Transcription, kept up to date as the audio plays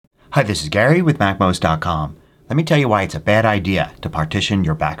Hi, this is Gary with MacMost.com. Let me tell you why it's a bad idea to partition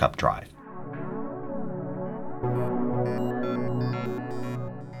your backup drive.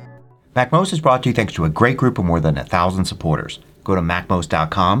 MacMost is brought to you thanks to a great group of more than 1,000 supporters. Go to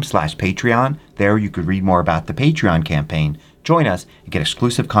MacMost.com/Patreon. There you could read more about the Patreon campaign, join us, and get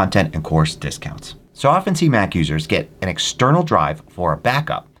exclusive content and course discounts. So I often see Mac users get an external drive for a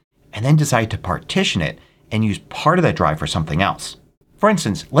backup and then decide to partition it and use part of that drive for something else. For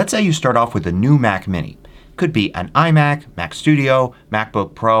instance, let's say you start off with a new Mac Mini. Could be an iMac, Mac Studio,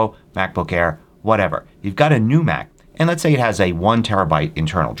 MacBook Pro, MacBook Air, whatever. You've got a new Mac and let's say it has a 1 terabyte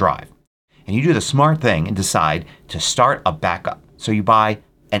internal drive. And you do the smart thing and decide to start a backup. So you buy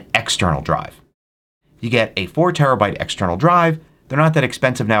an external drive. You get a 4 terabyte external drive. They're not that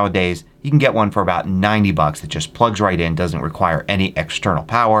expensive nowadays. You can get one for about $90 that just plugs right in, doesn't require any external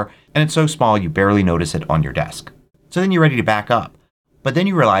power, and it's so small you barely notice it on your desk. So then you're ready to back up. But then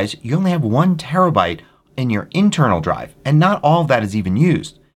you realize you only have 1 terabyte in your internal drive and not all of that is even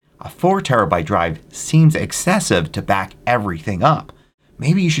used. A 4 terabyte drive seems excessive to back everything up.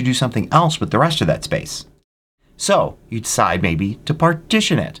 Maybe you should do something else with the rest of that space. So you decide maybe to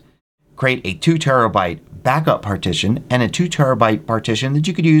partition it. Create a 2 terabyte backup partition and a 2 terabyte partition that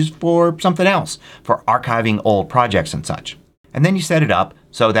you could use for something else, for archiving old projects and such. And then you set it up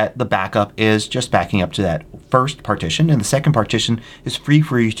so that the backup is just backing up to that first partition and the second partition is free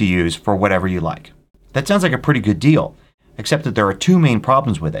for you to use for whatever you like. That sounds like a pretty good deal, except that there are 2 main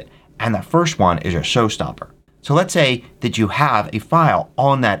problems with it, and the first one is a showstopper. So let's say that you have a file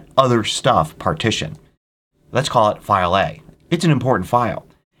on that other stuff partition. Let's call it File A. It's an important file.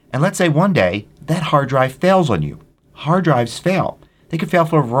 And let's say one day that hard drive fails on you. Hard drives fail. They can fail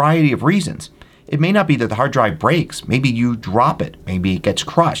for a variety of reasons. It may not be that the hard drive breaks. Maybe you drop it. Maybe it gets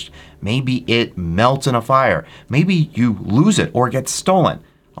crushed. Maybe it melts in a fire. Maybe you lose it or it gets stolen.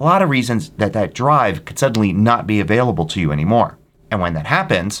 A lot of reasons that that drive could suddenly not be available to you anymore. And when that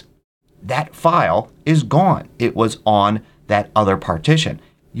happens, that file is gone. It was on that other partition.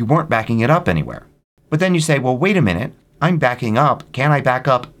 You weren't backing it up anywhere. But then you say, well, wait a minute. I'm backing up. Can I back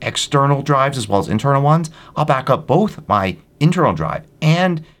up external drives as well as internal ones? I'll back up both my internal drive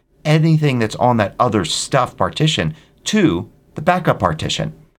and anything that's on that other stuff partition to the backup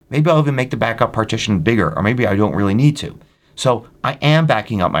partition. Maybe I'll even make the backup partition bigger, or maybe I don't really need to. So I am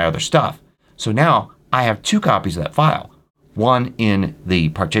backing up my other stuff. So now I have 2 copies of that file. One in the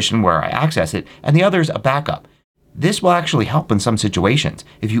partition where I access it and the other is a backup. This will actually help in some situations.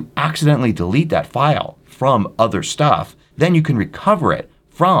 If you accidentally delete that file from other stuff, then you can recover it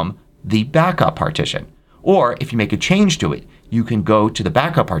from the backup partition. Or if you make a change to it, you can go to the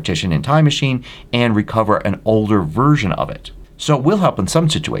backup partition in Time Machine and recover an older version of it. So it will help in some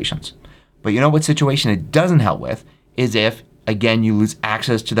situations. But you know what situation it doesn't help with is if, again, you lose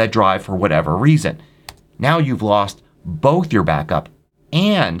access to that drive for whatever reason. Now you've lost both your backup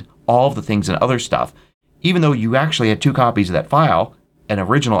and all of the things and other stuff. Even though you actually had 2 copies of that file, an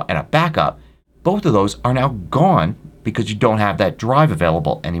original and a backup, both of those are now gone because you don't have that drive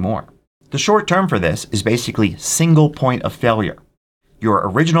available anymore. The short term for this is basically single point of failure. Your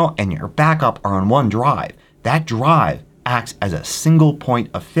original and your backup are on one drive. That drive acts as a single point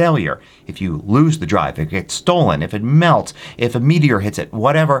of failure. If you lose the drive, if it gets stolen, if it melts, if a meteor hits it,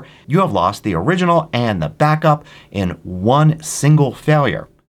 whatever, you have lost the original and the backup in one single failure.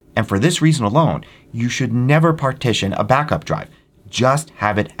 And for this reason alone, you should never partition a backup drive. Just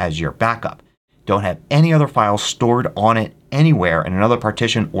have it as your backup. Don't have any other files stored on it anywhere in another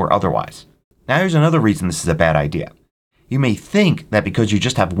partition or otherwise. Now here's another reason this is a bad idea. You may think that because you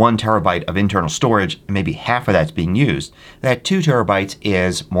just have 1 terabyte of internal storage and maybe half of that's being used, that 2 terabytes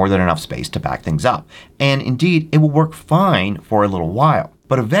is more than enough space to back things up. And indeed, it will work fine for a little while.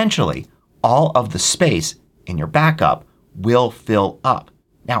 But eventually, all of the space in your backup will fill up.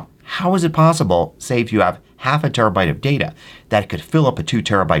 Now, how is it possible, say if you have half a terabyte of data, that it could fill up a 2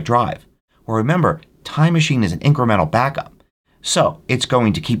 terabyte drive? Well, remember, Time Machine is an incremental backup. So it's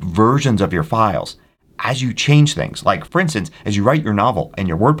going to keep versions of your files as you change things. Like, for instance, as you write your novel and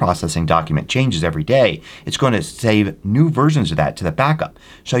your word processing document changes every day, it's going to save new versions of that to the backup.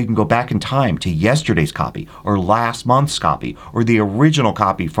 So you can go back in time to yesterday's copy or last month's copy or the original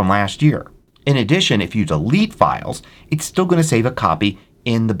copy from last year. In addition, if you delete files, it's still going to save a copy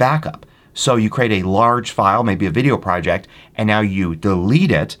in the backup. So you create a large file, maybe a video project, and now you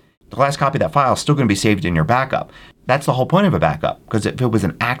delete it. The last copy of that file is still going to be saved in your backup. That's the whole point of a backup, because if it was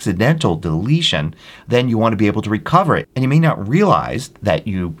an accidental deletion, then you want to be able to recover it. And you may not realize that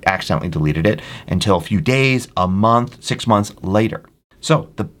you accidentally deleted it until a few days, a month, 6 months later.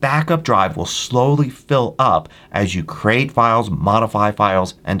 So the backup drive will slowly fill up as you create files, modify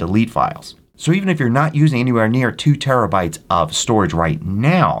files, and delete files. So even if you're not using anywhere near 2 terabytes of storage right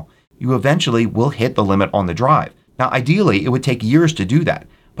now, you eventually will hit the limit on the drive. Now ideally it would take years to do that,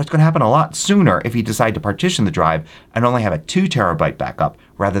 but it's going to happen a lot sooner if you decide to partition the drive and only have a 2 terabyte backup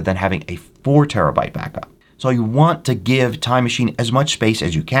rather than having a 4 terabyte backup. So you want to give Time Machine as much space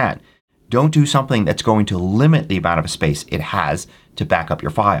as you can. Don't do something that's going to limit the amount of space it has to back up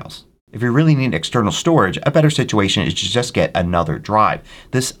your files. If you really need external storage, a better situation is to just get another drive.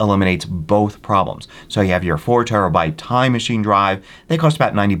 This eliminates both problems. So you have your 4 terabyte Time Machine drive. They cost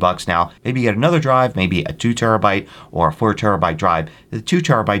about $90 now. Maybe you get another drive, maybe a 2 terabyte or a 4 terabyte drive. The 2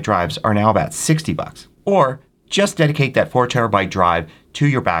 terabyte drives are now about $60. Or just dedicate that 4 terabyte drive to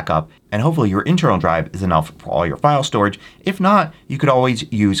your backup and hopefully your internal drive is enough for all your file storage. If not, you could always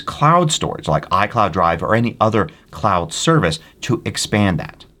use cloud storage like iCloud Drive or any other cloud service to expand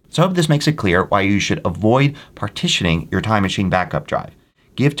that. So I hope this makes it clear why you should avoid partitioning your Time Machine backup drive.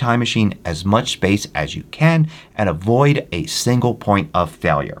 Give Time Machine as much space as you can and avoid a single point of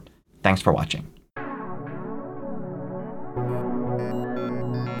failure. Thanks for watching.